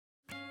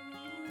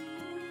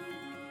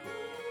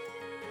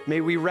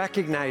may we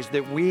recognize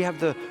that we have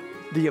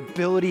the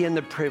ability and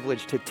the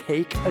privilege to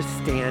take a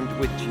stand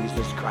with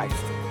Jesus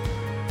Christ.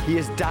 He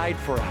has died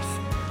for us.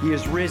 He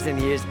has risen.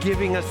 He is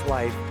giving us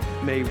life.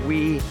 May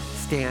we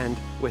stand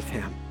with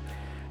him.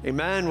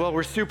 Amen. Well,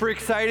 we're super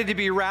excited to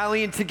be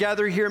rallying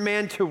together here,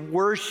 man, to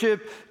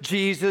worship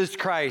Jesus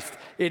Christ.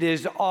 It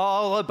is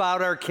all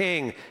about our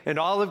King. And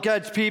all of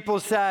God's people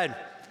said,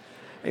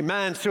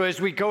 amen. So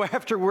as we go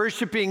after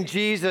worshiping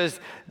Jesus,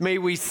 may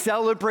we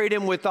celebrate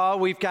him with all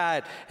we've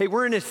got. Hey,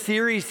 we're in a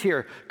series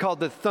here called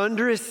The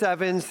Thunderous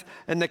Sevens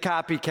and the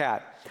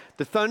Copycat.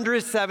 The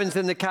Thunderous Sevens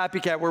and the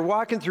Copycat. We're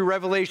walking through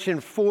Revelation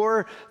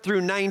 4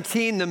 through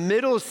 19, the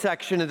middle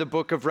section of the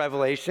book of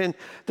Revelation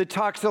that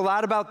talks a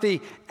lot about the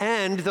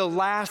end, the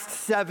last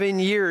 7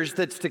 years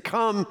that's to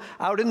come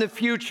out in the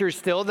future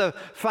still, the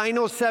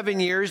final 7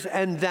 years,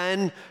 and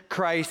then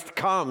Christ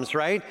comes,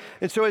 right?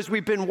 And so as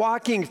we've been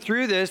walking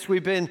through this,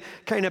 we've been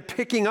kind of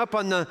picking up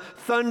on the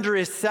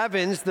thunderous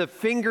sevens, the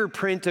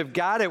fingerprint of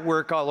God at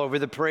work all over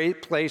the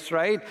place,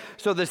 right?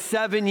 So the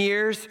 7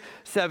 years,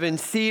 7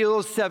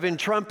 seals, 7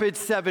 trumpets,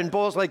 7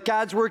 bowls, like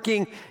God's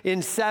working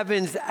in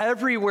sevens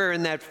everywhere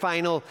in that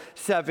final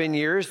 7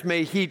 years.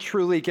 May he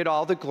truly get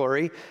all the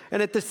glory.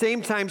 And at the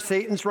same time,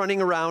 Satan's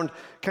running around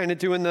kind of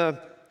doing the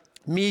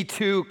Me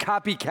Too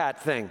copycat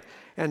thing.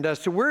 And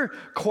so we're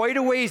quite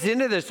a ways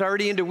into this,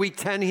 already into week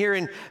 10 here.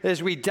 And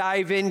as we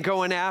dive in,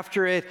 going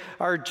after it,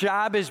 our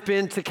job has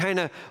been to kind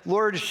of,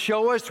 Lord,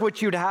 show us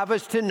what you'd have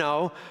us to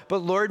know. But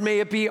Lord, may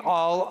it be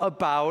all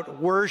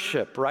about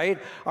worship, right?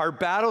 Our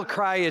battle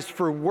cry is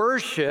for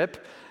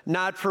worship,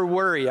 not for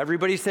worry.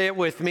 Everybody say it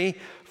with me.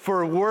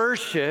 For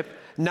worship,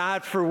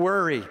 not for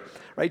worry.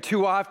 Right?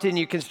 Too often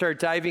you can start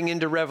diving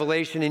into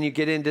Revelation and you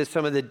get into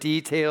some of the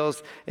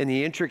details and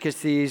the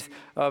intricacies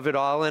of it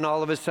all, and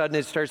all of a sudden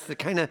it starts to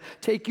kind of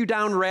take you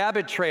down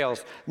rabbit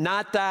trails.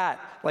 Not that.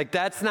 Like,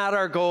 that's not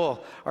our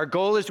goal. Our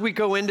goal as we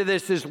go into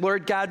this is,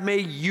 Lord God, may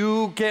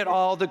you get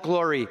all the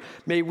glory.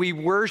 May we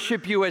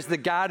worship you as the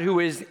God who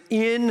is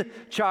in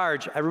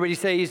charge. Everybody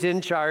say he's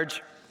in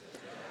charge.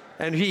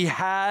 And he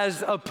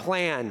has a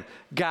plan.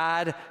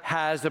 God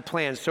has a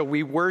plan. So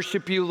we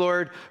worship you,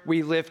 Lord.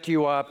 We lift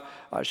you up.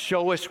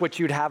 Show us what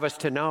you'd have us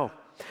to know.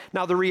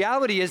 Now, the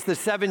reality is the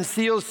 7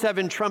 seals,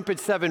 7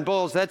 trumpets, 7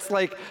 bowls, that's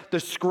like the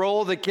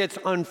scroll that gets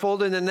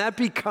unfolded, and that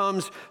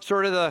becomes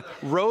sort of the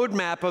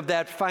roadmap of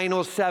that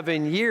final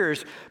 7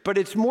 years. But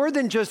it's more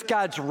than just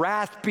God's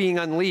wrath being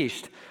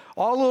unleashed.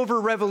 All over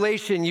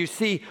Revelation, you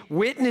see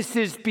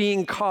witnesses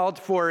being called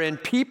for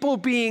and people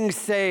being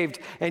saved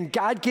and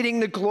God getting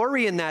the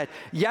glory in that.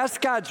 Yes,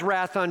 God's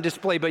wrath on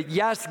display, but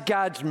yes,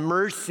 God's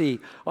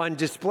mercy on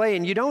display.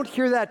 And you don't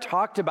hear that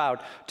talked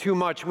about too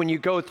much when you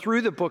go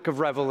through the book of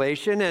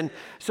Revelation. And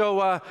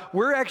so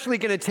we're actually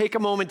going to take a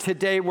moment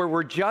today where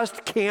we're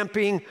just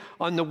camping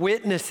on the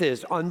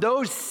witnesses, on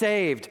those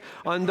saved,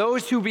 on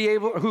those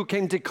who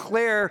can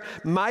declare,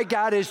 my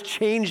God has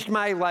changed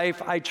my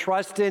life. I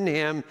trust in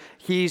him.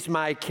 He's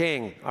my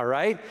King, all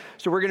right?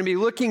 So we're going to be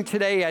looking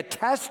today at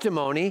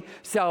testimony,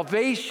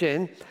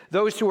 salvation,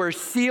 those who are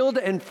sealed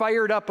and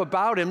fired up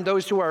about him,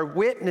 those who are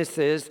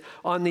witnesses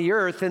on the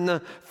earth in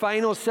the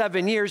final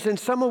 7 years, and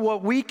some of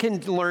what we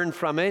can learn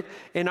from it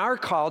in our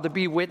call to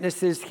be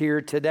witnesses here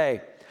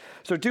today.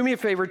 So do me a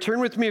favor, turn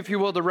with me, if you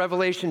will, to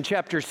Revelation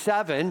chapter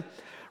 7.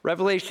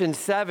 Revelation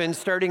 7,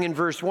 starting in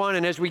verse 1.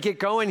 And as we get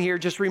going here,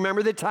 just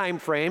remember the time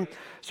frame.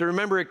 So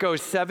remember, it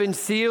goes 7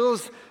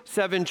 seals,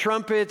 7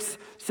 trumpets,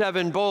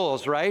 7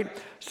 bowls, right?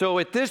 So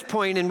at this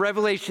point in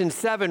Revelation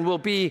 7, we'll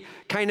be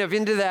kind of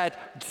into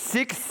that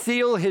 6th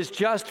seal has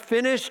just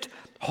finished.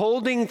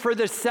 Holding for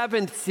the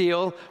 7th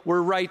seal,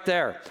 we're right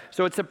there.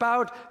 So it's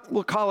about,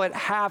 we'll call it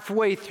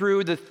halfway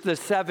through the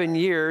 7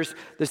 years.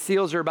 The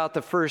seals are about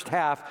the first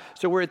half.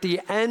 So we're at the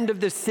end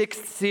of the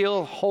 6th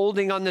seal,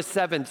 holding on the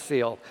 7th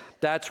seal.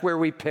 That's where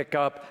we pick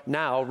up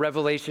now,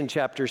 Revelation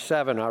chapter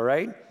 7, all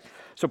right?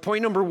 So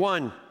point number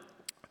 1,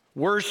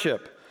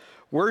 worship.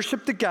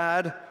 Worship the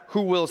God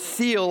who will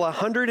seal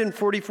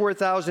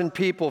 144,000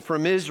 people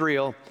from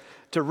Israel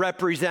to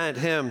represent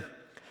him.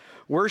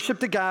 Worship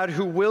the God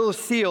who will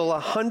seal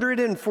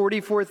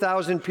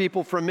 144,000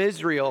 people from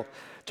Israel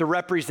to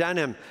represent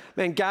him.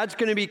 Man, God's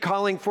going to be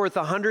calling forth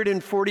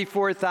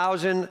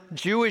 144,000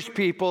 Jewish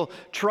people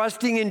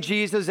trusting in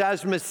Jesus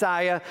as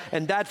Messiah,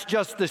 and that's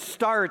just the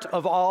start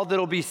of all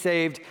that'll be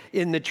saved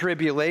in the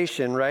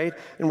tribulation, right?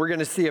 And we're going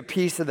to see a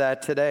piece of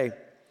that today.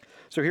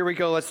 So here we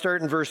go. Let's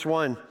start in verse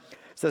 1. It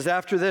says,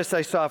 after this,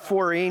 I saw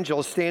 4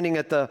 angels standing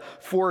at the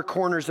 4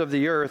 corners of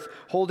the earth,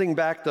 holding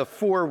back the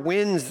 4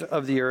 winds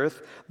of the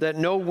earth, that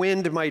no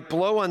wind might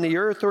blow on the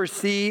earth or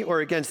sea or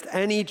against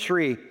any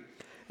tree.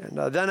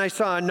 And then I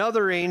saw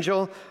another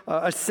angel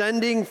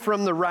ascending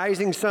from the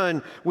rising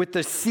sun with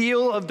the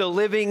seal of the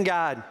living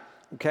God.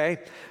 Okay,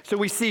 so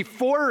we see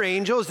 4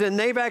 angels, and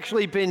they've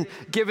actually been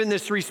given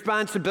this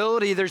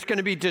responsibility. There's going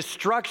to be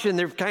destruction.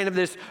 There's kind of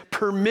this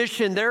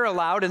permission they're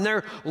allowed, and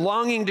they're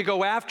longing to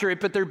go after it,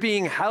 but they're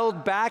being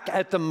held back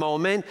at the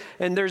moment.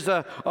 And there's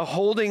a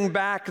holding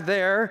back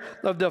there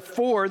of the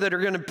 4 that are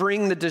going to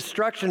bring the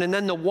destruction, and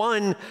then the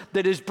one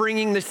that is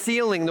bringing the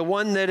sealing, the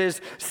one that is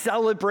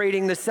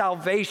celebrating the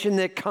salvation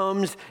that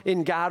comes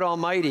in God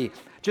Almighty.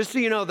 Just so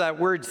you know, that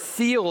word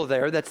seal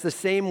there, that's the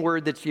same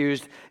word that's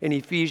used in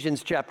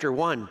Ephesians chapter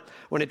 1.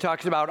 When it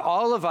talks about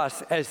all of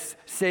us as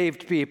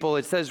saved people,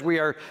 it says we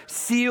are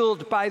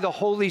sealed by the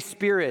Holy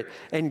Spirit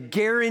and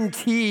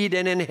guaranteed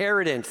an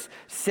inheritance.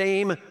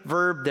 Same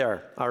verb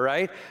there, all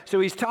right?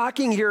 So he's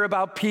talking here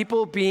about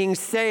people being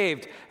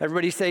saved.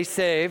 Everybody say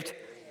saved.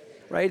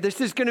 Right? This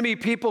is going to be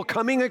people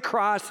coming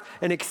across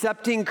and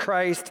accepting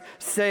Christ,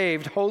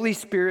 saved, Holy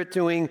Spirit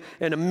doing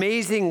an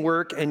amazing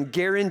work and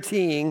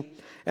guaranteeing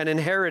an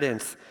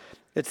inheritance.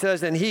 It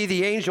says, and he,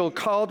 the angel,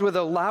 called with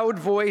a loud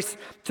voice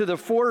to the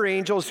 4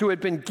 angels who had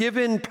been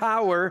given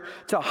power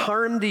to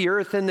harm the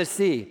earth and the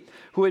sea,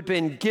 who had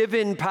been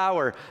given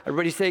power.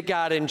 Everybody say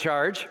God in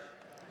charge.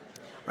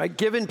 Right?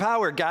 Given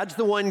power. God's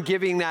the one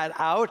giving that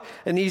out,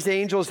 and these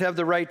angels have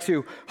the right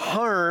to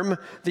harm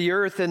the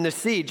earth and the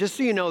sea. Just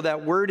so you know,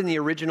 that word in the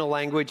original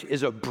language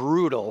is a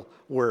brutal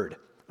word,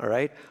 all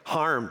right?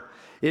 Harm.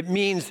 It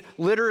means,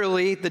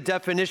 literally, the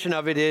definition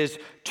of it is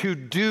to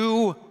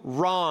do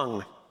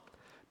wrong,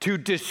 to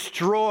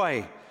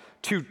destroy,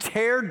 to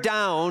tear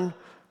down,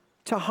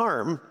 to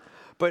harm.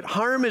 But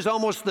harm is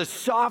almost the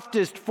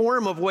softest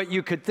form of what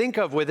you could think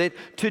of with it.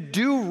 To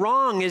do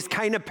wrong is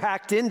kind of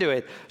packed into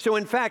it. So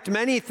in fact,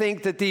 many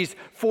think that these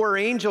 4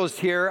 angels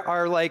here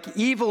are like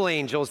evil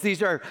angels.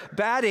 These are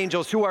bad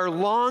angels who are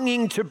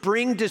longing to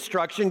bring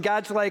destruction.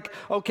 God's like,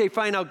 okay,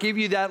 fine, I'll give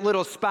you that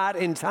little spot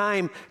in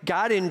time.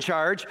 God in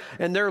charge,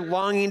 and they're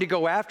longing to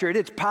go after it.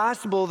 It's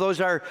possible those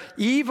are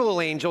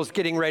evil angels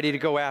getting ready to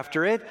go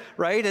after it,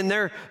 right? And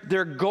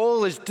their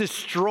goal is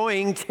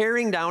destroying,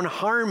 tearing down,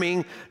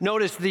 harming,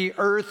 notice, the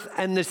earth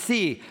and the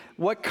sea.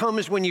 What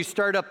comes when you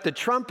start up the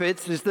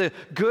trumpets is the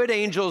good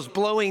angels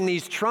blowing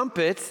these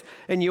trumpets,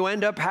 and you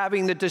end up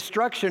having the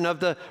destruction of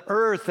the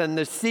earth and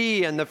the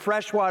sea and the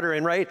fresh water,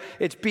 and right,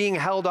 it's being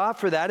held off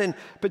for that. And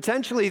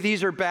potentially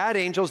these are bad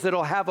angels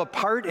that'll have a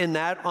part in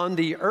that on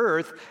the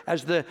earth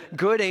as the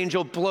good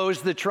angel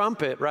blows the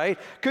trumpet, right?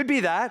 Could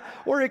be that,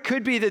 or it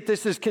could be that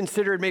this is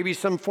considered maybe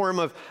some form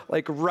of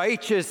like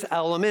righteous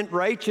element,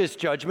 righteous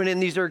judgment,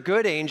 and these are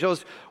good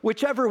angels.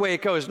 Whichever way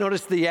it goes,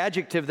 notice the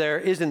adjective there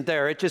isn't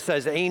there, it just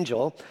says angel.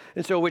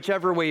 And so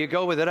whichever way you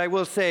go with it, I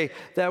will say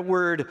that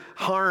word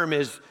harm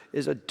is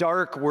a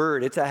dark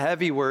word. It's a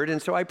heavy word. And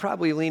so I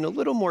probably lean a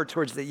little more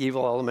towards the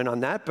evil element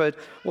on that, but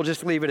we'll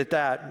just leave it at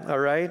that, all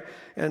right?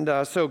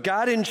 And so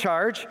God in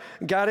charge,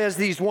 God has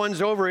these ones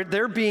over it.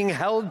 They're being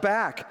held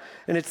back.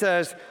 And it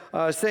says,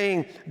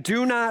 saying,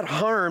 do not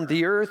harm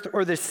the earth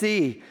or the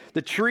sea,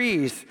 the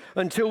trees,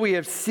 until we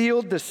have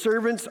sealed the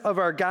servants of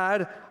our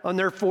God on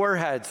their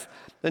foreheads.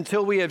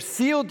 Until we have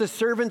sealed the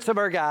servants of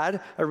our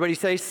God, everybody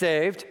say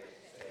saved,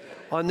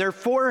 on their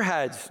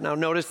foreheads. Now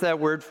notice that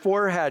word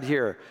forehead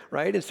here,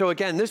 right? And so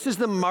again, this is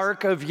the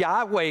mark of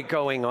Yahweh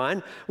going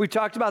on. We've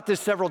talked about this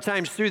several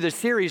times through the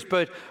series,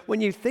 but when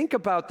you think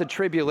about the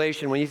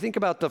tribulation, when you think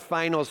about the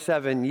final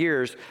 7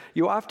 years,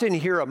 you often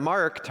hear a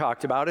mark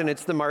talked about, and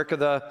it's the mark of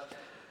the,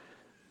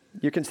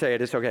 you can say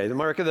it, it's okay, the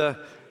mark of the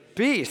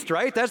beast,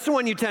 right? That's the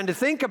one you tend to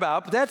think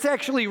about, but that's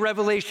actually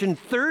Revelation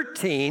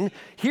 13.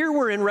 Here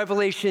we're in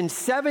Revelation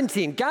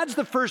 17. God's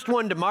the first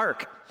one to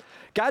mark.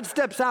 God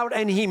steps out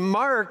and he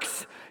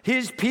marks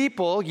his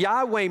people.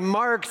 Yahweh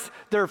marks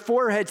their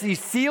foreheads. He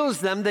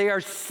seals them. They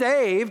are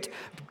saved.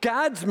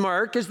 God's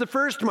mark is the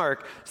first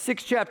mark.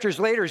 6 chapters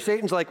later,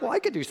 Satan's like, well, I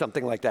could do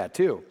something like that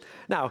too.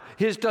 Now,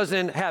 his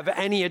doesn't have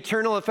any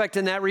eternal effect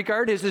in that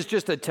regard. His is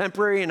just a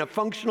temporary and a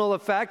functional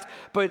effect,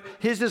 but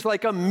his is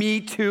like a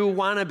Me Too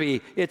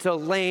wannabe. It's a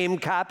lame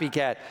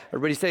copycat.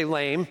 Everybody say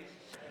lame.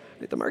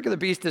 The mark of the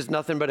beast is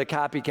nothing but a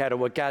copycat of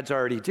what God's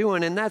already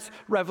doing, and that's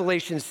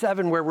Revelation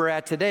 7 where we're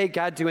at today,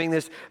 God doing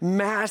this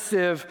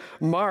massive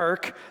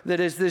mark that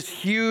is this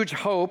huge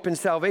hope and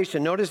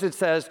salvation. Notice it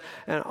says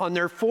on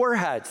their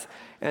foreheads,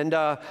 and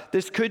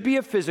this could be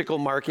a physical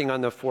marking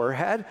on the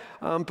forehead,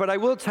 but I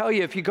will tell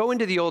you, if you go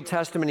into the Old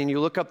Testament and you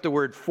look up the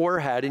word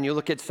forehead and you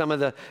look at some of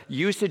the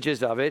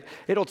usages of it,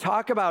 it'll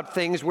talk about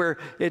things where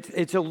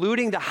it's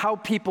alluding to how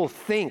people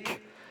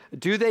think.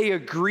 Do they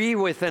agree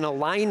with and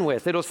align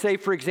with? It'll say,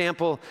 for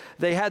example,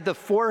 they had the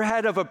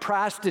forehead of a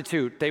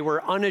prostitute. They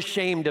were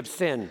unashamed of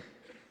sin.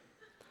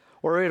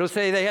 Or it'll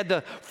say they had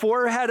the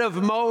forehead of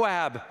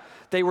Moab.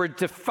 They were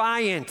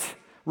defiant,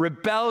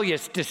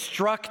 rebellious,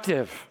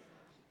 destructive,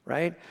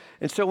 right?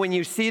 And so when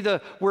you see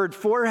the word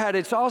forehead,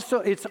 it's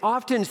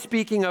often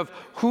speaking of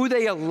who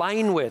they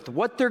align with,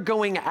 what they're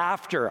going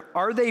after.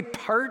 Are they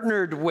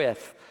partnered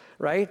with?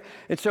 right?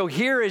 And so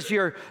here, as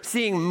you're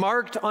seeing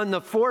marked on the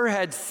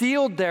forehead,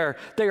 sealed there,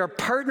 they are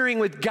partnering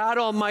with God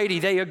Almighty.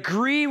 They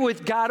agree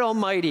with God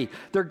Almighty.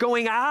 They're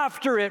going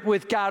after it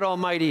with God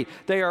Almighty.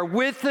 They are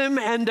with Him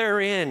and they're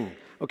in.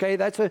 Okay,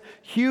 that's a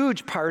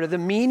huge part of the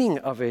meaning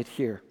of it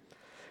here.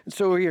 And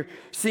so you're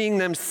seeing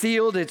them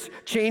sealed. It's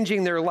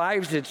changing their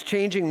lives. It's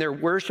changing their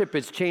worship.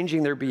 It's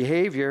changing their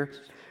behavior.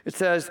 It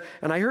says,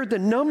 and I heard the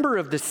number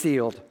of the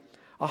sealed,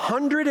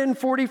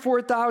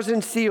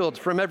 144,000 sealed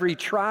from every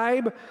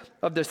tribe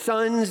of the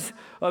sons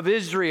of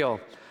Israel.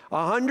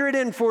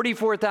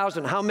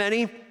 144,000. How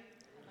many?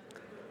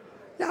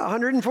 Yeah,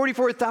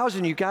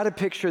 144,000. You got to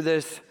picture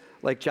this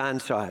like John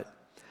saw it.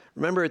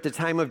 Remember at the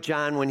time of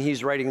John when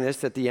he's writing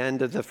this at the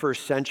end of the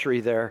first century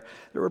there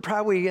were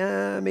probably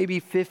maybe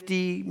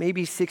 50,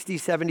 maybe 60,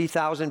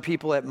 70,000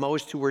 people at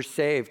most who were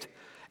saved.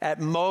 At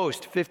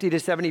most, 50 to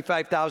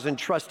 75,000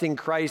 trusting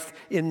Christ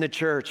in the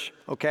church,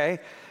 okay?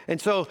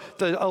 And so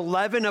the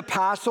 11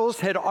 apostles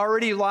had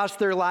already lost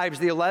their lives,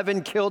 the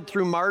 11 killed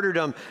through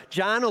martyrdom.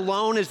 John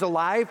alone is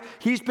alive.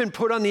 He's been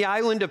put on the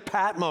island of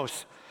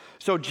Patmos.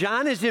 So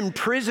John is in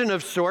prison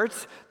of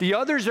sorts. The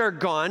others are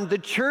gone. The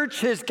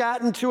church has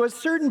gotten to a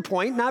certain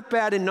point, not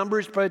bad in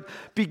numbers, but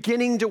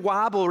beginning to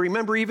wobble.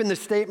 Remember even the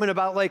statement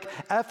about like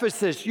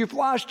Ephesus, you've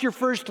lost your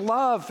first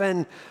love,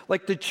 and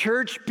like the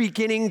church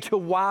beginning to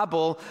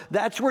wobble.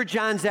 That's where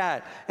John's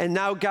at. And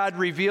now God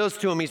reveals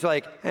to him, he's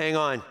like, hang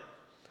on.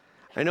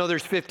 I know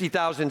there's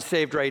 50,000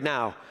 saved right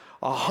now.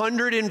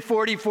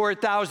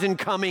 144,000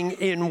 coming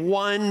in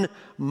one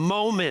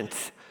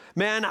moment.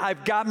 Man,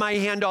 I've got my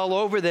hand all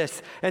over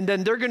this. And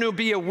then they're going to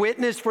be a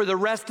witness for the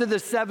rest of the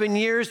 7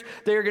 years.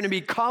 They're going to be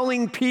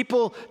calling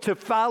people to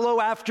follow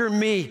after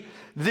me.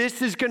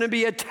 This is going to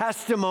be a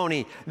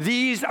testimony.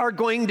 These are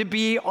going to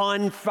be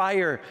on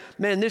fire.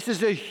 Man, this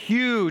is a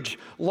huge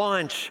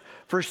launch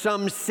for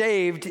some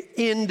saved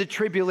in the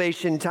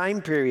tribulation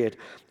time period.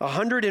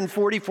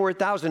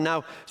 144,000.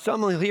 Now,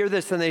 some will hear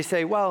this and they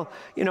say, well,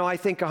 I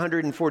think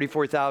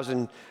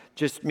 144,000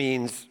 just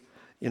means,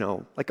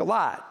 like a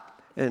lot.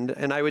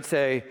 And I would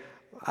say,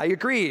 I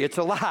agree, it's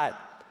a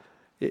lot.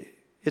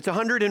 It's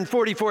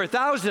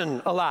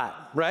 144,000 a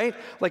lot, right?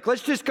 Like,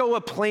 let's just go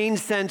a plain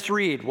sense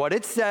read. What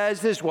it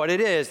says is what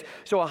it is.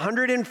 So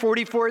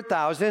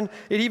 144,000,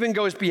 it even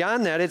goes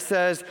beyond that. It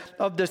says,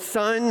 of the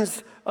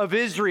sons of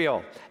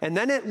Israel. And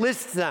then it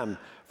lists them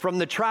from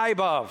the tribe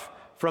of,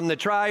 from the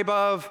tribe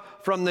of,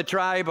 from the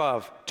tribe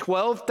of.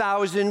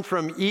 12,000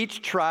 from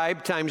each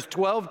tribe times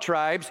 12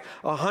 tribes,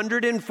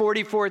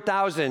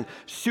 144,000.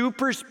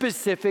 Super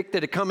specific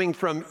that coming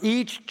from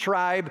each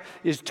tribe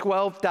is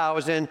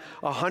 12,000,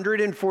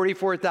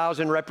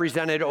 144,000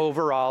 represented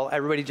overall.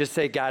 Everybody just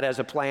say, God has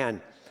a plan.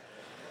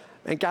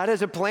 And God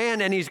has a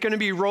plan, and He's going to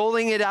be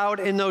rolling it out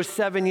in those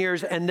 7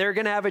 years, and they're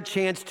going to have a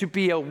chance to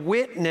be a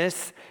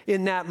witness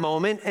in that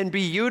moment and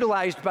be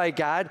utilized by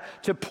God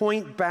to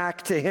point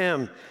back to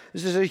Him.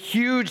 This is a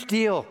huge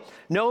deal.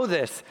 Know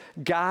this,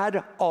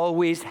 God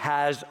always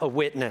has a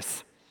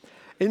witness.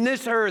 In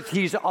this earth,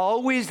 He's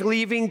always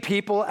leaving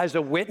people as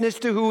a witness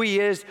to who He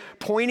is,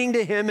 pointing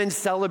to Him and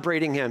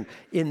celebrating Him.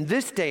 In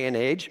this day and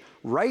age,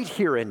 right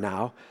here and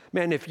now,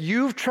 man, if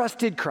you've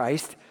trusted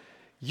Christ,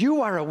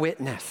 you are a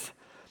witness.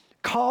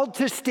 Called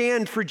to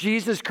stand for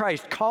Jesus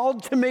Christ,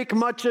 called to make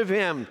much of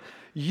Him.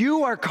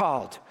 You are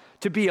called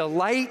to be a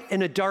light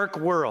in a dark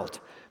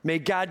world. May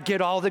God get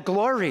all the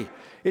glory.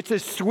 It's a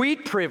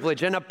sweet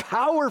privilege and a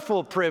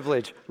powerful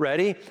privilege.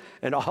 Ready?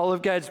 And all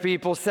of God's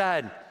people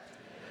said,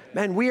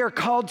 man, we are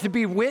called to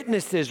be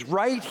witnesses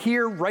right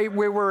here, right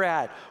where we're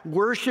at,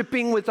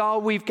 worshiping with all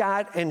we've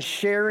got and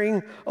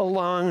sharing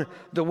along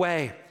the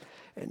way.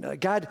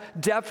 And God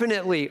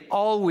definitely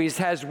always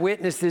has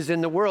witnesses in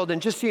the world.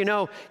 And just so you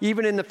know,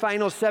 even in the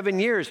final 7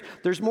 years,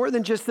 there's more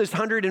than just this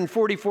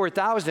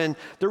 144,000.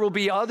 There will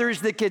be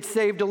others that get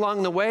saved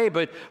along the way.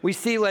 But we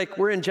see, like,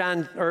 we're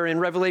in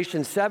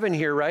Revelation 7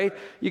 here, right?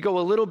 You go a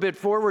little bit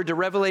forward to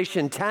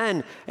Revelation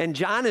 10, and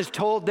John is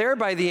told there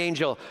by the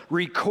angel,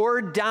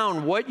 record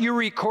down. What you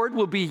record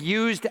will be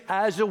used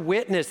as a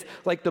witness,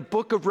 like the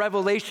book of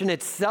Revelation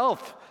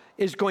itself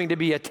is going to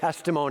be a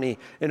testimony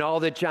in all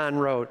that John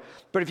wrote.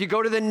 But if you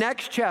go to the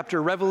next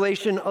chapter,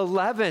 Revelation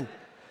 11,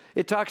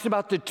 it talks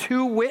about the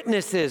two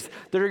witnesses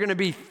that are going to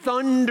be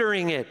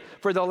thundering it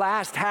for the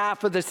last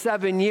half of the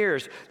 7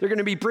 years. They're going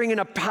to be bringing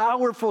a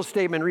powerful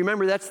statement.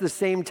 Remember, that's the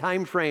same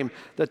time frame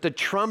that the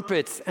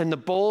trumpets and the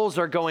bowls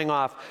are going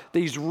off,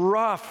 these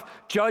rough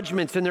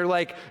judgments. And they're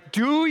like,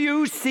 do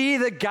you see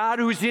the God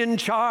who's in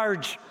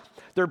charge?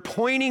 They're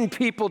pointing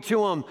people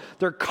to Him.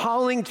 They're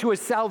calling to a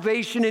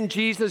salvation in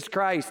Jesus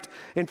Christ.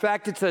 In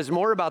fact, it says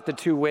more about the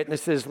two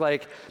witnesses,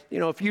 like,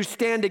 if you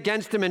stand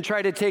against them and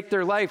try to take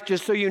their life,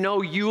 just so you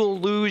know, you'll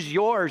lose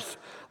yours.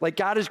 Like,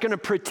 God is going to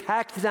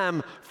protect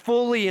them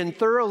fully and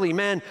thoroughly.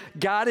 Man,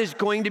 God is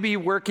going to be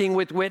working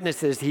with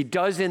witnesses. He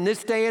does in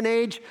this day and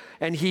age,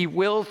 and He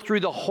will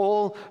through the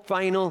whole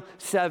final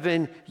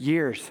 7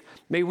 years.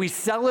 May we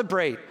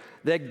celebrate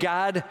that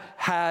God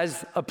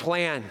has a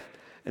plan.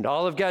 And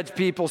all of God's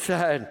people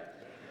said,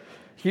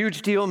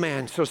 huge deal,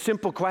 man. So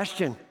simple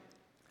question.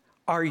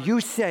 Are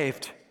you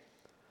saved?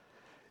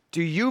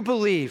 Do you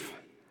believe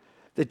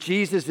that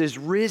Jesus is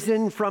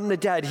risen from the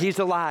dead? He's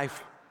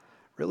alive.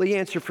 Really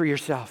answer for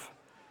yourself.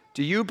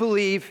 Do you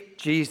believe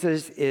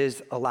Jesus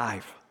is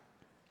alive?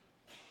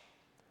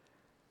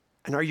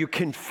 And are you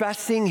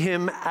confessing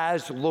him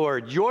as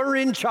Lord? You're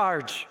in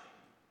charge.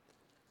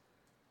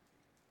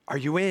 Are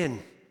you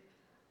in?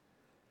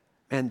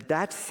 And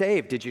that's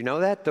saved. Did you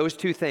know that? Those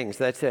two things,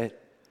 that's it.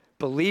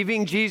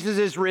 Believing Jesus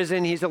is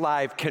risen, he's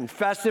alive.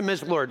 Confess him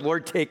as Lord.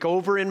 Lord, take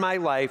over in my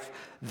life.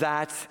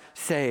 That's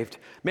saved.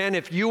 Man,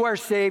 if you are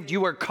saved,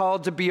 you are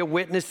called to be a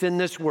witness in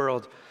this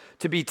world,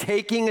 to be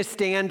taking a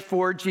stand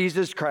for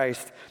Jesus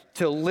Christ,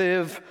 to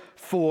live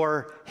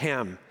for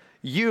him.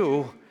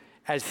 You,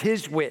 as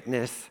his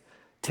witness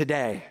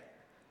today,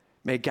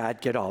 may God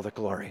get all the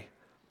glory.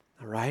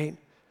 All right?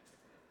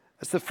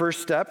 That's the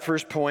first step,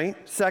 first point.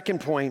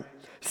 Second point,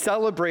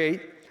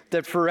 celebrate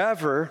that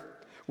forever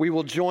we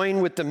will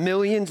join with the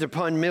millions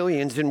upon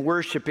millions in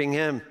worshiping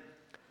him.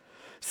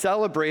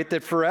 Celebrate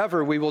that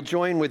forever we will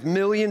join with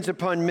millions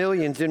upon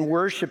millions in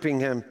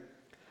worshiping him.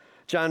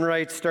 John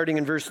writes, starting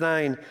in verse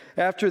 9,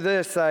 after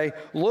this I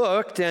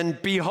looked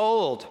and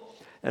behold.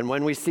 And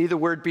when we see the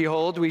word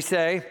behold, we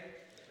say,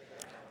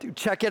 dude,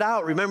 check it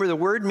out. Remember, the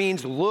word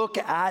means look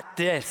at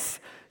this.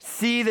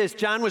 See this.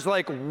 John was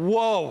like,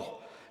 whoa,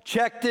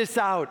 check this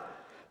out.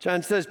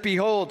 John says,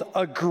 behold,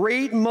 a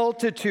great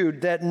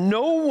multitude that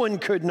no one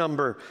could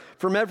number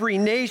from every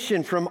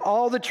nation, from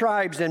all the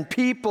tribes and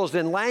peoples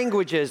and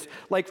languages,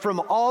 like from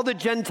all the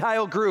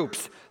Gentile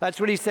groups. That's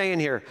what he's saying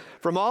here.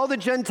 From all the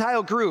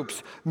Gentile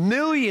groups,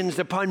 millions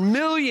upon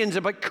millions,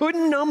 but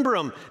couldn't number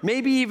them,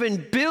 maybe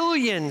even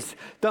billions,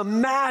 the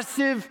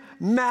massive,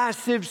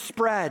 massive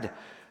spread.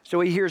 So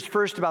he hears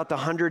first about the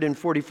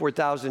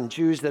 144,000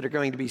 Jews that are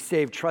going to be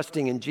saved,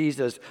 trusting in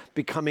Jesus,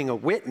 becoming a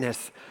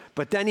witness.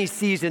 But then he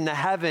sees in the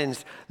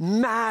heavens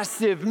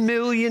massive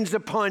millions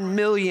upon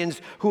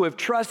millions who have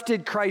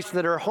trusted Christ,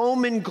 that are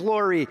home in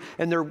glory,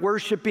 and they're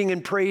worshiping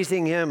and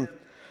praising him.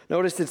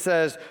 Notice it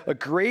says, a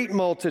great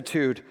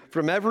multitude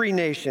from every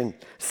nation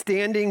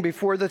standing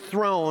before the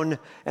throne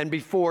and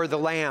before the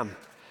Lamb.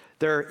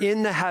 They're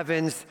in the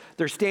heavens,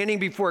 they're standing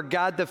before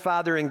God the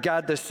Father and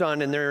God the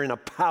Son, and they're in a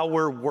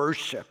power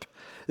worship.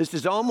 This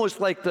is almost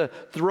like the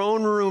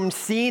throne room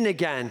scene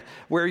again,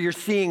 where you're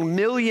seeing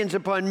millions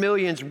upon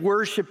millions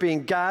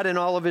worshiping God in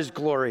all of his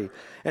glory.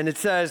 And it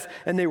says,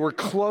 and they were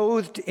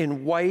clothed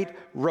in white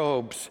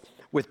robes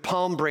with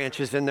palm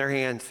branches in their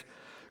hands.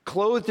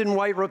 Clothed in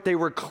white robe, they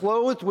were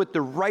clothed with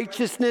the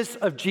righteousness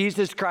of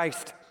Jesus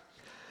Christ.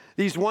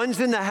 These ones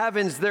in the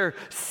heavens, their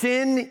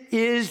sin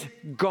is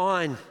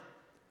gone.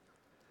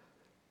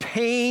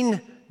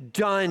 Pain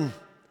done,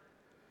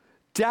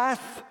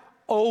 death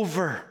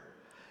over,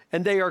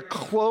 and they are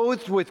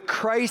clothed with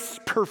Christ's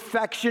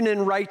perfection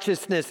and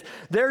righteousness.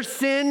 Their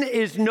sin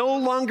is no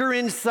longer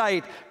in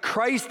sight.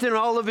 Christ in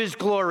all of his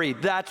glory,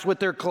 that's what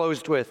they're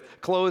clothed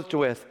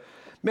with.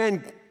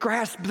 Man,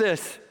 grasp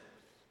this.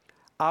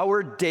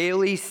 Our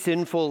daily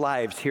sinful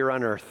lives here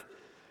on earth,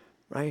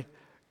 right?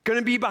 Going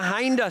to be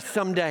behind us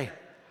someday.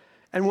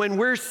 And when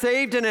we're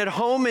saved and at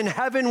home in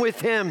heaven with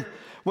him,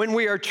 when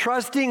we are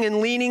trusting and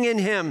leaning in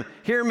him,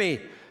 hear me,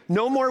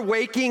 no more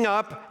waking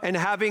up and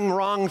having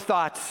wrong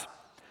thoughts.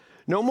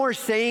 No more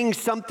saying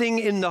something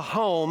in the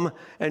home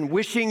and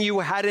wishing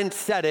you hadn't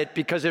said it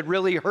because it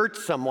really hurt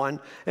someone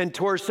and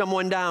tore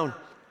someone down.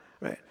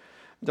 Right?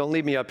 Don't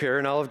leave me up here,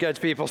 and all of God's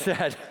people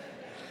said.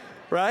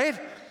 Right?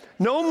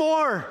 No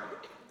more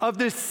of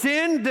the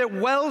sin that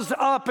wells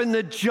up and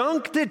the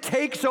junk that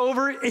takes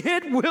over.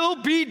 It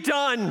will be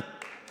done.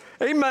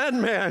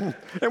 Amen, man.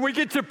 And we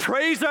get to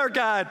praise our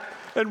God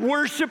and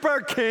worship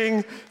our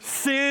King,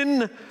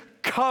 sin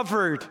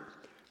covered.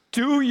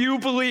 Do you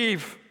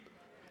believe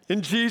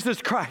in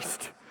Jesus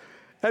Christ?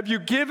 Have you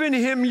given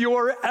him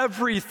your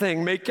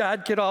everything? May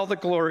God get all the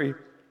glory.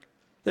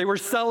 They were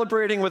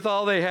celebrating with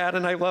all they had,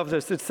 and I love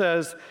this. It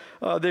says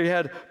they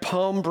had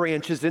palm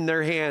branches in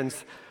their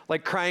hands,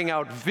 like crying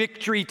out,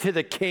 victory to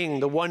the King,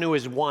 the one who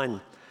has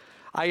won.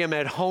 I am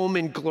at home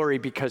in glory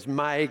because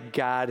my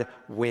God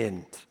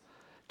wins.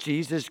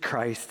 Jesus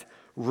Christ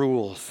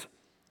rules.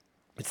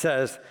 It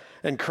says,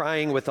 and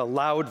crying with a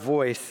loud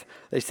voice,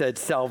 they said,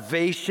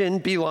 salvation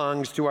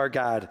belongs to our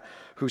God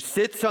who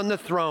sits on the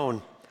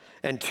throne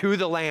and to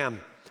the Lamb.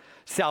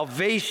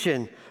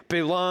 Salvation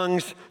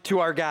belongs to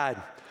our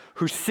God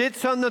who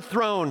sits on the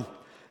throne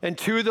and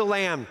to the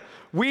Lamb.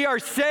 We are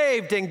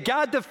saved, and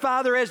God the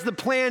Father has the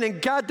plan,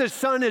 and God the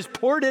Son has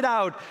poured it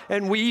out,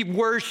 and we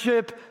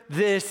worship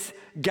this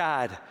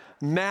God.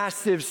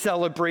 Massive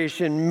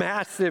celebration,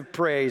 massive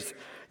praise.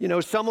 You know,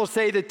 some will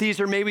say that these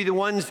are maybe the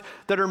ones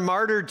that are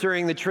martyred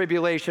during the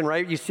tribulation,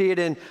 right? You see it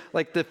in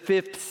like the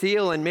fifth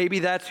seal, and maybe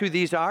that's who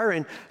these are.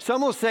 And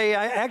some will say,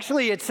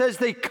 actually, it says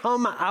they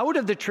come out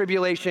of the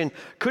tribulation.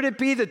 Could it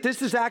be that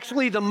this is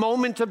actually the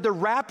moment of the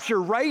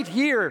rapture right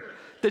here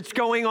that's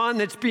going on,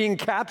 that's being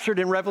captured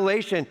in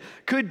Revelation?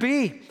 Could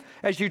be.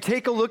 As you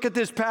take a look at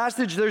this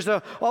passage, there's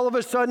all of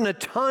a sudden a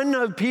ton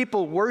of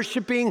people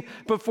worshiping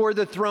before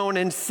the throne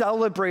and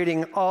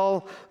celebrating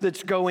all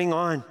that's going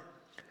on.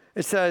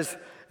 It says,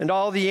 and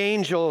all the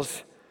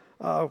angels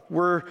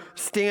were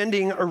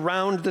standing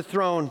around the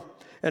throne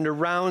and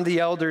around the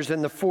elders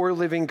and the four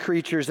living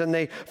creatures, and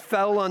they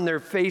fell on their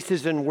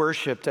faces and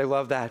worshiped. I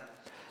love that.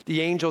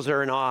 The angels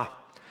are in awe.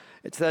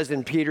 It says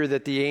in Peter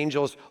that the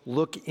angels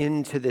look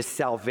into this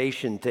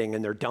salvation thing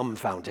and they're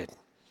dumbfounded.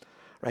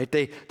 Right?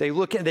 They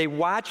look and they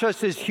watch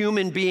us as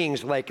human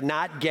beings like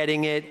not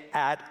getting it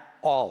at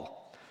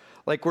all.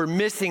 Like we're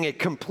missing it,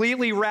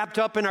 completely wrapped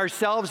up in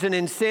ourselves and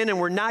in sin, and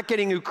we're not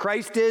getting who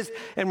Christ is,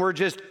 and we're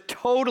just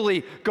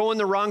totally going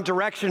the wrong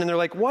direction. And they're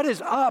like, what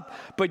is up?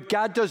 But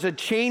God does a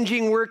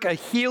changing work, a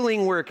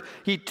healing work.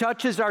 He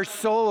touches our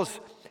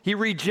souls. He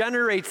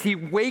regenerates. He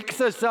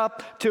wakes us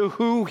up to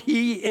who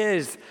he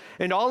is.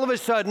 And all of a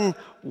sudden,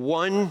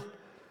 1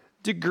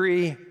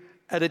 degree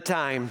at a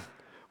time,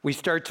 we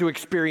start to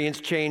experience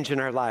change in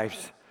our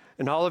lives.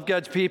 And all of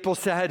God's people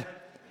said,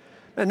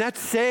 and that's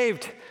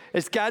saved.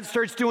 As God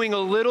starts doing a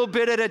little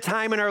bit at a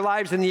time in our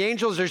lives, and the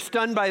angels are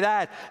stunned by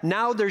that,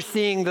 now they're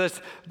seeing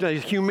the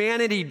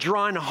humanity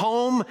drawn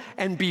home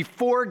and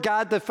before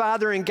God the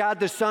Father and God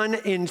the Son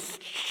in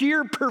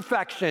sheer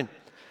perfection.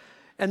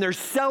 And they're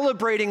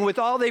celebrating with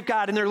all they've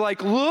got. And they're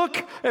like, look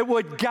at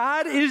what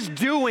God is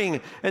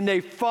doing. And they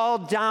fall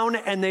down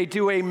and they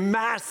do a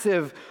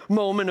massive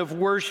moment of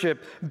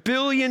worship.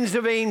 Billions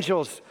of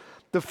angels,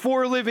 the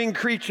four living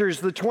creatures,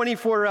 the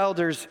 24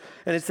 elders.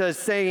 And it says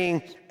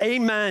saying,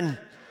 amen.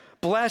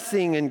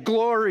 Blessing and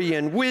glory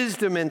and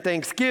wisdom and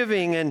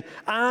thanksgiving and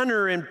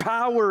honor and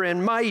power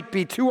and might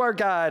be to our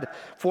God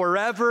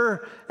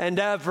forever and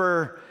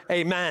ever.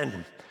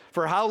 Amen.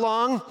 For how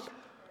long?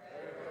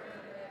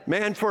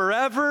 Man,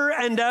 forever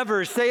and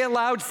ever. Say it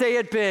loud, say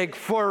it big.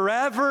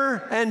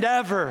 Forever and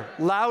ever.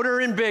 Louder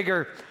and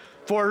bigger.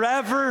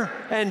 Forever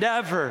and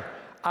ever.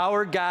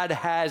 Our God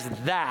has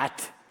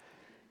that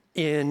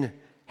in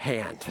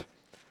hand.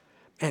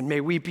 And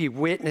may we be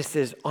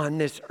witnesses on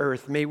this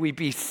earth. May we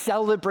be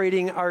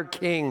celebrating our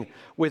King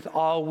with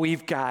all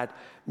we've got.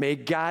 May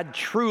God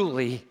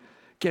truly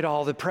get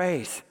all the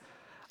praise.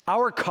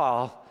 Our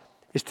call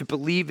is to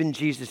believe in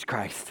Jesus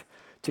Christ,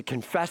 to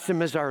confess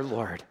him as our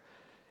Lord,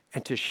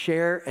 and to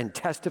share and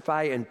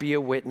testify and be a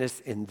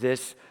witness in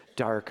this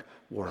dark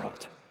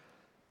world.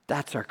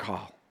 That's our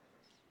call.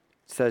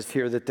 It says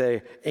here that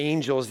the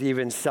angels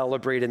even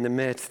celebrate in the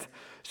midst.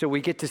 So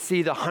we get to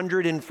see the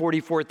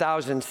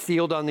 144,000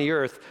 sealed on the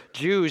earth,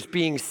 Jews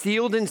being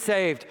sealed and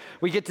saved.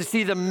 We get to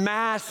see the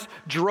mass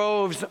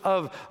droves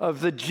of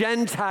the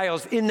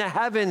Gentiles in the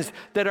heavens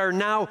that are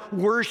now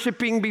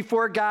worshiping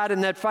before God in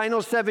that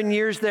final 7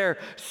 years there.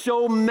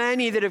 So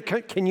many that have,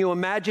 can you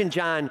imagine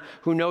John,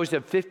 who knows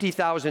of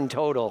 50,000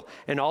 total,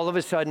 and all of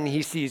a sudden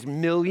he sees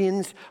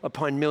millions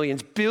upon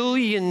millions,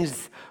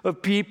 billions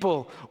of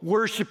people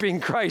worshiping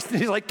Christ.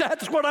 And he's like,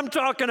 that's what I'm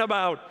talking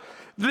about.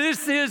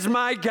 This is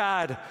my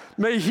God.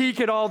 May he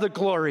get all the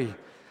glory.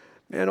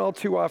 And all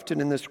too often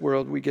in this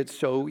world, we get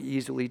so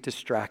easily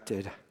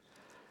distracted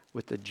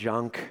with the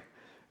junk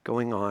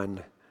going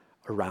on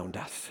around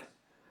us.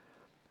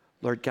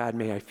 Lord God,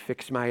 may I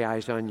fix my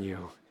eyes on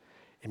you,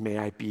 and may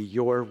I be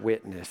your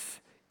witness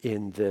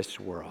in this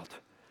world.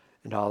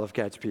 And all of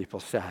God's people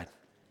said.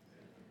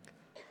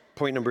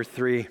 Point number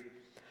 3,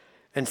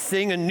 and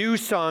sing a new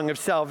song of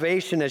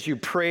salvation as you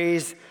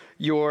praise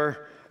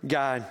your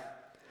God.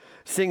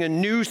 Sing a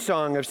new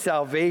song of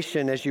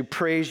salvation as you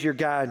praise your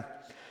God.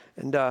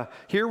 And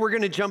here we're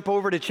going to jump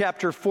over to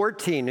chapter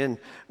 14. And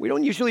we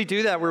don't usually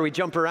do that where we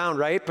jump around,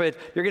 right? But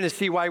you're going to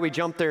see why we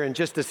jump there in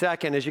just a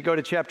second as you go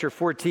to chapter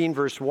 14,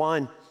 verse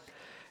 1.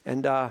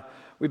 And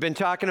we've been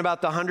talking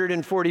about the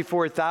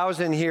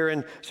 144,000 here.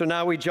 And so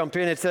now we jump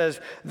in. It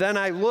says, then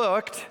I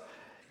looked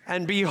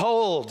and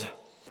behold.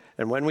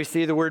 And when we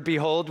see the word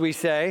behold, we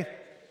say,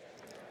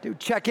 dude,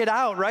 check it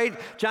out, right?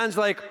 John's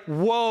like,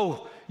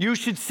 whoa. You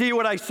should see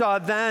what I saw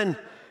then.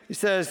 He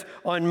says,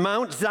 on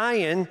Mount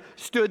Zion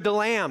stood the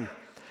Lamb.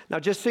 Now,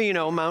 just so you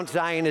know, Mount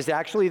Zion is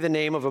actually the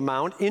name of a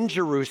mount in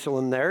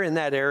Jerusalem there, in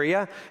that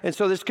area. And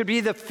so this could be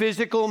the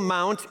physical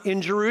mount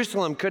in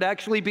Jerusalem, could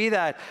actually be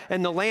that.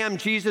 And the Lamb,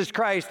 Jesus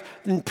Christ,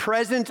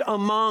 present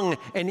among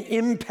and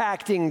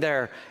impacting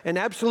there. And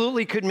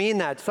absolutely could mean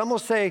that. Some will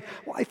say,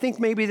 well, I think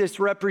maybe this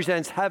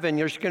represents heaven.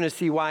 You're going to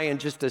see why in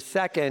just a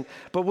second.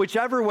 But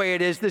whichever way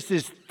it is, this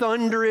is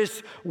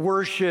thunderous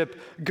worship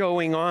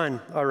going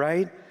on, all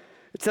right?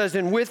 It says,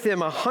 and with him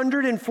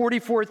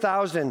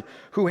 144,000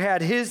 who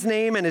had his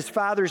name and his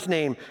Father's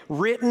name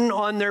written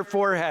on their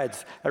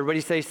foreheads. Everybody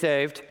say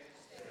saved.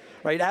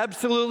 Right?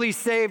 Absolutely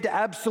saved,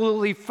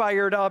 absolutely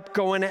fired up,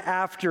 going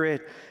after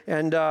it.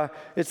 And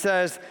it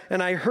says,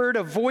 and I heard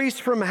a voice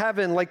from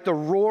heaven like the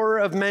roar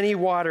of many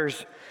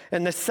waters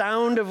and the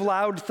sound of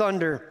loud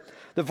thunder.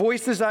 The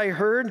voice I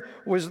heard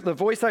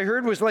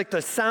was like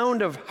the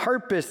sound of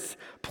harpists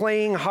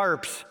playing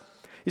harps.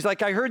 He's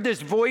like, I heard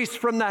this voice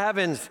from the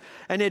heavens,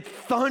 and it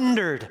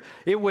thundered.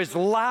 It was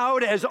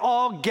loud as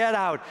all get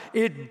out.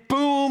 It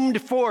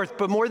boomed forth.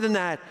 But more than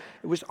that,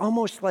 it was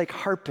almost like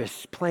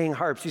harpists playing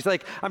harps. He's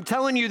like, I'm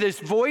telling you, this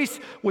voice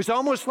was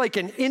almost like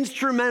an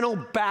instrumental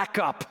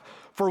backup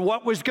for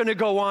what was going to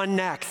go on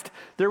next.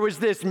 There was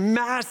this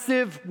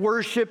massive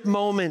worship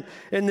moment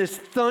and this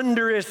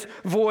thunderous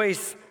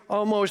voice,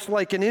 almost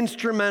like an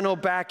instrumental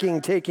backing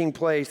taking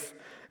place.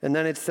 And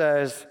then it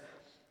says,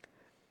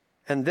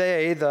 and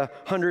they, the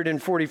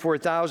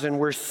 144,000,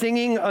 were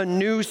singing a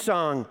new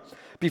song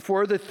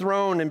before the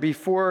throne and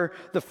before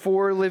the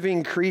four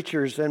living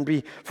creatures and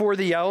before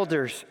the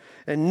elders.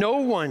 And no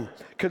one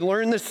could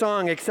learn the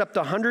song except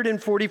the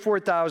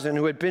 144,000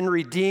 who had been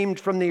redeemed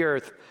from the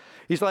earth.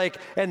 He's like,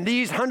 and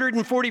these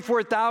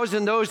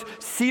 144,000, those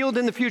sealed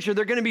in the future,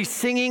 they're going to be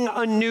singing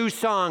a new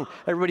song.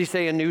 Everybody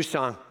say a new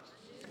song.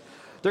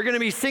 They're going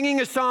to be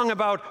singing a song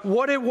about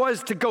what it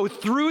was to go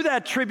through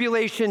that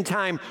tribulation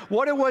time,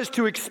 what it was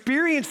to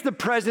experience the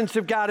presence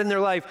of God in their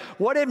life,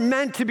 what it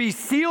meant to be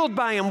sealed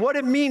by Him, what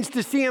it means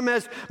to see Him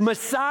as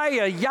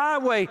Messiah,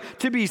 Yahweh,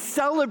 to be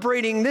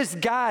celebrating this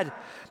God.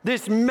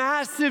 This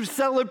massive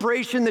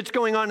celebration that's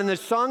going on, and the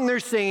song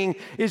they're singing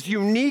is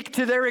unique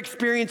to their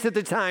experience at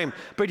the time.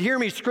 But hear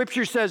me,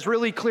 Scripture says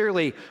really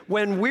clearly,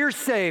 when we're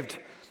saved,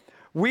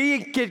 we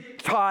get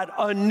taught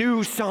a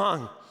new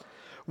song.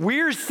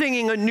 We're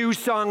singing a new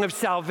song of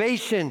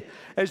salvation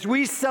as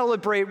we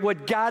celebrate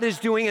what God is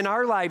doing in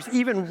our lives,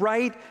 even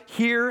right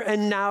here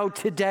and now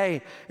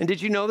today. And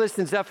did you know this?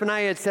 In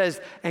Zephaniah it says,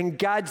 and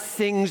God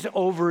sings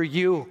over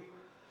you.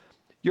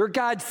 Your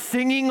God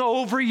singing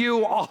over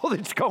you all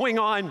that's going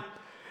on,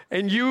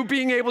 and you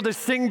being able to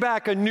sing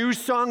back a new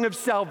song of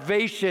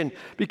salvation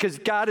because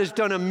God has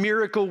done a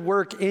miracle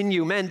work in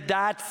you. Man,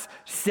 that's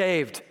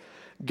saved.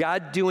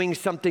 God doing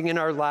something in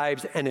our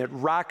lives, and it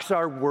rocks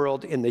our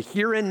world in the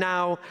here and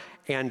now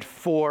and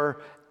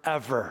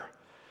forever.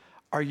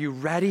 Are you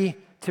ready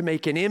to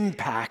make an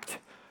impact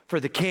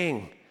for the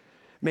King?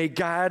 May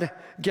God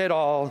get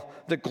all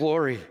the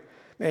glory.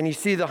 And you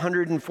see the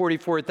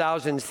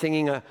 144,000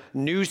 singing a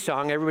new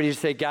song. Everybody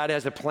say, God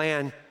has a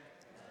plan.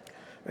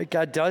 Right?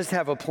 God does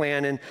have a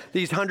plan. And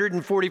these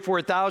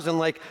 144,000,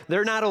 like,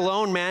 they're not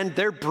alone, man.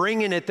 They're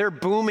bringing it. They're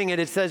booming it.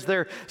 It says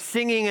they're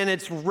singing and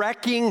it's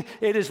wrecking.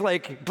 It is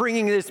like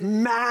bringing this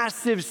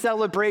massive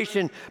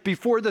celebration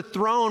before the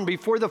throne,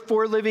 before the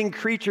four living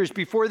creatures,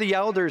 before the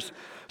elders.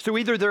 So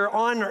either they're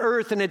on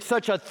earth and it's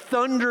such a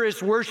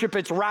thunderous worship,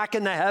 it's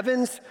rocking the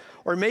heavens,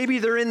 or maybe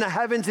they're in the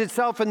heavens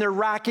itself and they're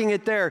rocking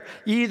it there.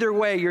 Either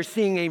way, you're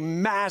seeing a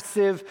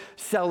massive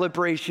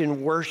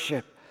celebration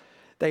worship.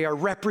 They are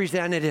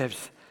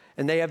representatives,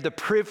 and they have the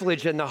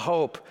privilege and the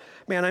hope.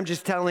 Man, I'm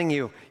just telling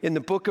you, in the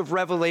book of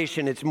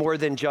Revelation, it's more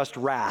than just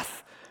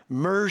wrath.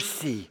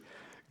 Mercy,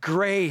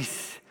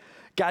 grace,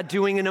 God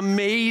doing an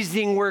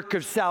amazing work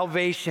of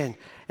salvation,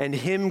 and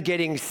Him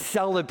getting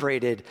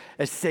celebrated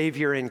as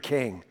Savior and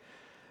King.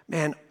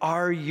 Man,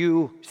 are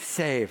you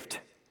saved?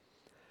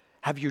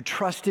 Have you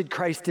trusted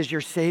Christ as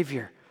your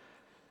Savior?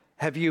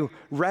 Have you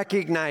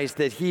recognized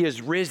that He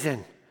is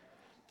risen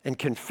and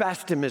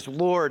confessed Him as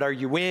Lord? Are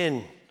you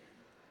in?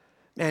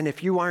 And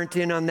if you aren't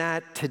in on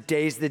that,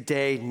 today's the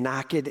day.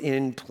 Knock it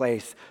in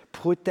place.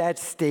 Put that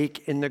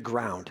stake in the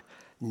ground.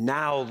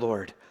 Now,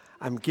 Lord,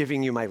 I'm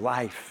giving you my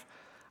life.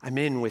 I'm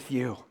in with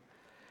you.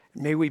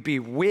 May we be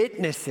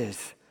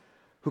witnesses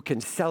who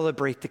can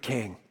celebrate the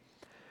King.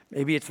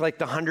 Maybe it's like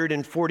the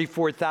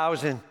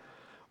 144,000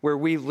 where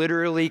we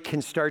literally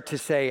can start to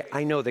say,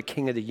 I know the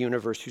King of the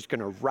universe who's going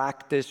to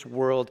rock this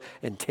world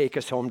and take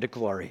us home to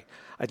glory.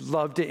 I'd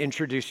love to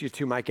introduce you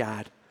to my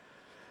God.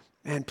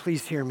 Man,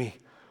 please hear me.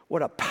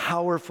 What a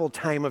powerful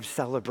time of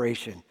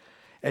celebration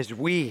as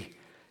we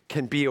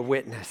can be a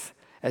witness,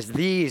 as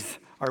these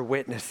are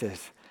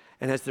witnesses,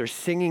 and as they're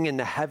singing in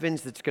the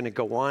heavens that's going to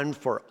go on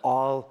for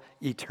all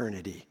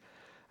eternity.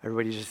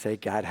 Everybody just say,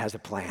 God has a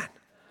plan.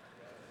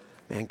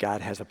 Man,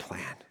 God has a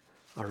plan.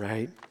 All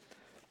right?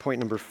 Point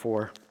number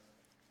 4.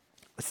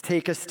 Let's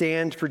take a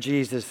stand for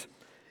Jesus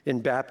in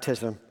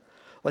baptism.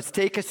 Let's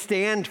take a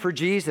stand for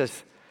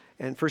Jesus.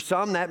 And for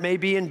some, that may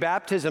be in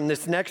baptism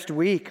this next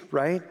week,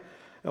 right?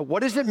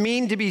 What does it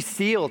mean to be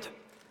sealed?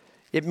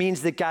 It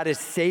means that God is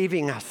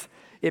saving us.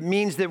 It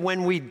means that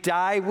when we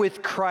die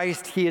with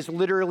Christ, He is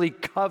literally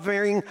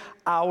covering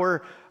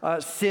our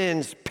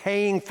sins,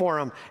 paying for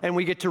them, and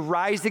we get to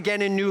rise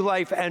again in new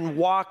life and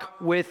walk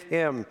with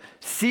Him.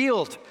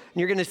 Sealed. And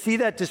you're going to see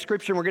that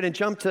description. We're going to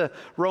jump to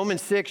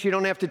Romans 6. You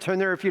don't have to turn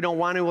there if you don't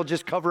want to. We'll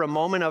just cover a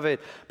moment of it.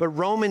 But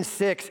Romans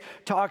 6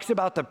 talks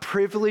about the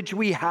privilege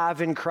we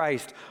have in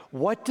Christ.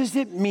 What does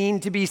it mean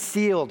to be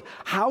sealed?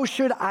 How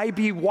should I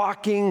be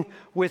walking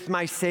with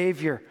my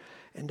Savior?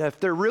 And if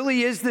there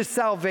really is this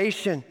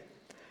salvation,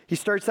 he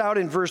starts out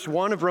in verse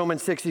 1 of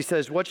Romans 6. He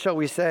says, what shall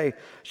we say?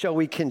 Shall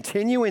we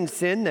continue in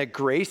sin that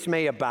grace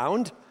may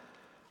abound?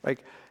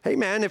 Like, hey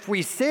man, if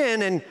we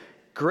sin and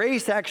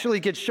grace actually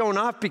gets shown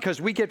off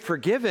because we get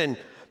forgiven,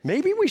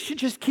 maybe we should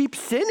just keep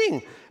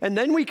sinning and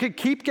then we could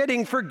keep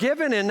getting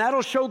forgiven and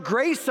that'll show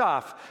grace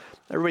off.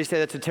 Everybody say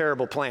that's a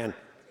terrible plan.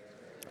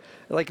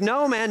 Like,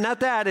 no, man, not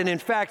that. And in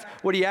fact,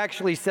 what he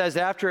actually says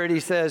after it, he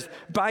says,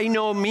 by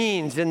no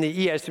means in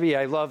the ESV.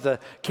 I love the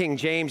King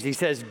James. He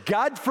says,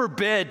 God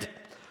forbid,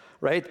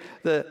 right?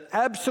 The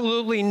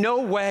absolutely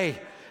no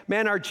way.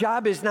 Man, our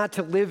job is not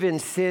to live in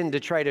sin to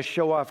try to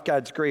show off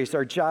God's grace.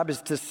 Our job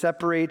is to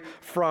separate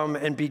from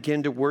and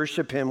begin to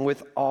worship him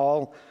with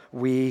all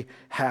we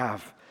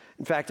have.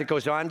 In fact, it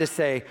goes on to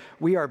say,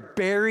 we are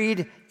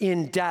buried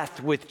in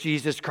death with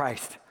Jesus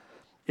Christ.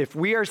 If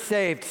we are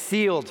saved,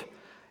 sealed,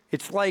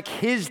 it's like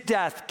his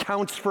death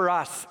counts for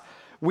us.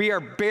 We are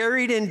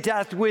buried in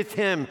death with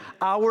him.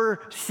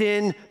 Our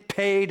sin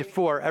paid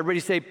for.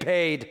 Everybody say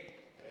paid.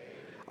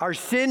 Our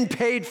sin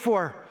paid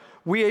for.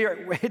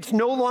 It's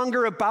no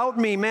longer about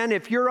me, man.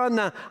 If you're on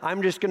the,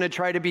 I'm just going to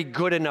try to be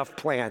good enough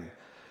plan,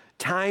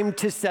 time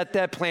to set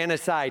that plan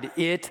aside.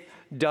 It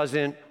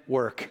doesn't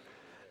work.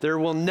 There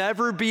will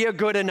never be a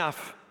good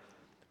enough.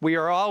 We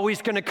are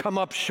always going to come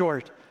up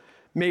short.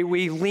 May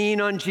we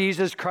lean on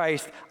Jesus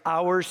Christ,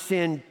 our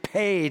sin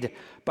paid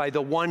by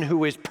the one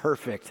who is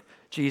perfect,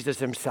 Jesus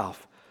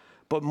himself.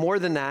 But more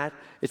than that,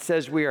 it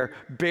says we are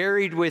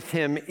buried with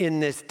him in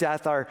this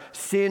death, our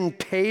sin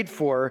paid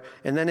for,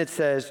 and then it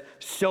says,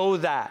 so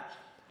that.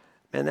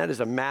 Man, that is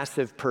a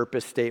massive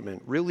purpose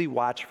statement. Really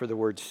watch for the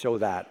word so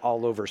that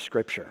all over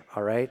Scripture,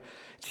 all right?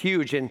 It's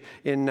huge.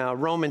 In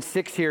Romans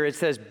 6 here, it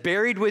says,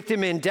 buried with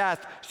him in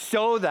death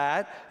so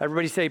that,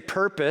 everybody say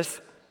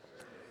purpose.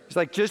 It's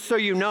like, just so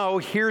you know,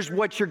 here's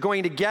what you're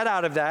going to get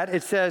out of that.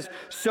 It says,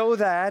 so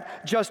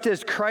that just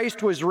as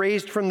Christ was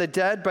raised from the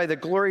dead by the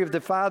glory of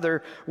the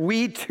Father,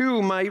 we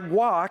too might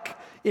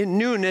walk in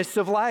newness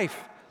of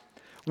life.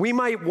 We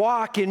might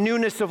walk in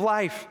newness of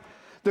life.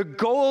 The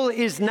goal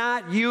is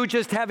not you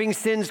just having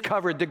sins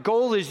covered. The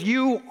goal is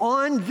you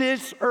on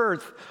this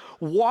earth,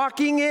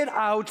 walking it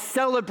out,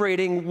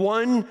 celebrating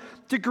 1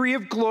 degree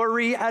of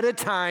glory at a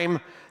time,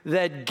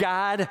 that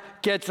God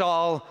gets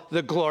all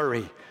the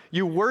glory.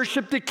 You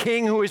worship the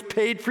King who has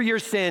paid for your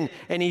sin,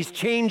 and he's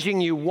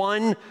changing you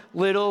one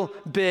little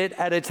bit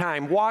at a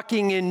time,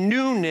 walking in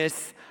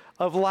newness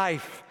of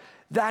life.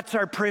 That's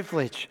our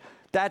privilege.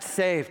 That's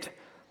saved.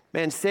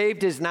 Man,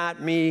 saved is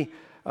not me.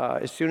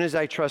 As soon as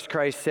I trust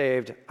Christ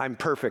saved, I'm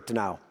perfect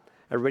now.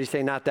 Everybody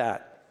say not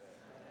that.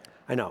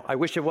 I know. I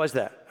wish it was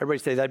that. Everybody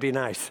say that'd be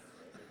nice.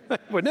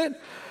 Wouldn't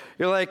it?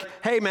 You're like,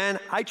 hey, man,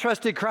 I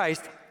trusted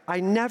Christ. I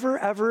never,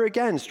 ever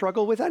again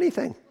struggle with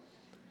anything.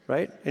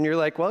 Right? And you're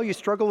like, well, you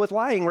struggle with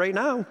lying right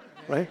now,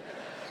 right?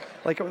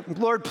 Like,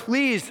 Lord,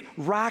 please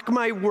rock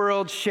my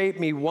world, shape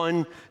me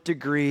 1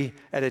 degree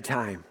at a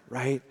time,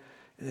 right?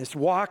 And this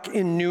walk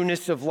in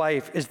newness of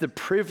life is the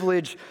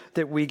privilege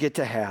that we get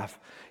to have.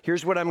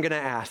 Here's what I'm going to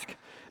ask.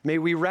 May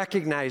we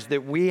recognize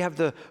that we have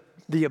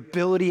the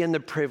ability and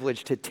the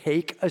privilege to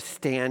take a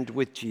stand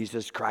with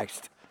Jesus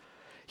Christ.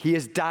 He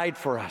has died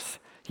for us.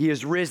 He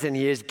is risen.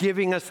 He is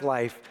giving us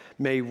life.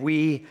 May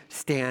we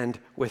stand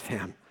with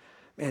him.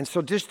 And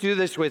so just do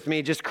this with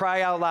me. Just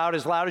cry out loud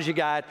as you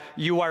got.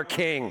 You are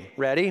King.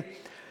 Ready?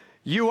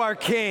 You are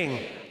King.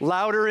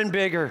 Louder and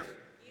bigger.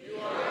 You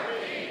are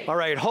King. All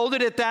right, hold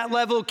it at that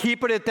level.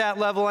 Keep it at that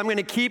level. I'm going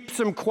to keep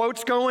some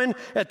quotes going.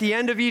 At the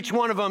end of each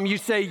one of them, you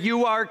say,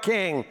 you are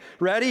King.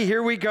 Ready?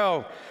 Here we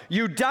go.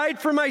 You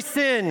died for my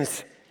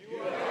sins. You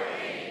are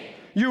King.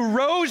 You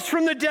rose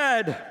from the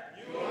dead.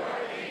 You are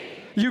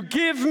King. You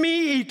give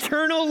me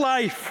eternal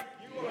life.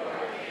 You are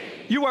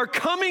King. You are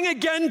coming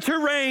again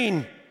to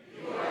reign.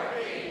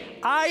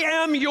 I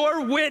am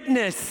your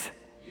witness.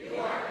 You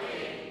are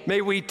King.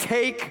 May we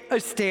take a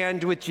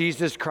stand with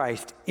Jesus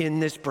Christ in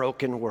this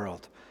broken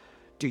world.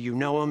 Do you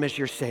know him as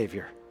your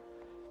Savior?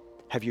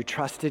 Have you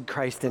trusted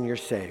Christ and you're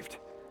saved?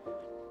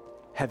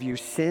 Have you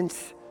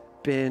since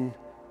been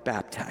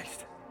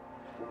baptized?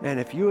 Man,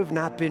 if you have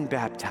not been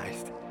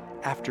baptized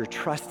after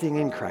trusting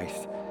in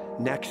Christ,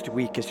 next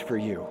week is for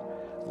you.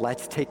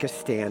 Let's take a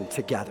stand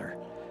together.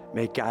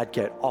 May God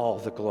get all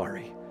the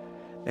glory.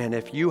 And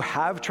if you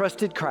have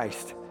trusted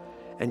Christ,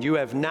 and you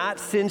have not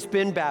since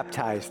been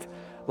baptized,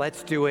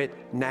 let's do it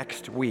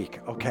next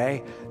week,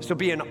 okay? This will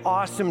be an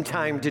awesome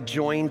time to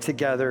join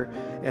together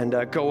and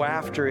go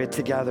after it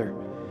together.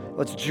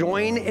 Let's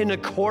join in a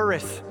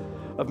chorus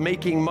of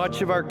making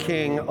much of our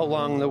King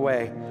along the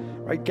way,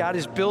 right? God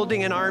is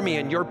building an army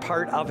and you're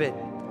part of it.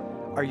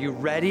 Are you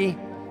ready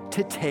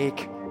to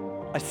take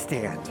a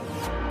stand?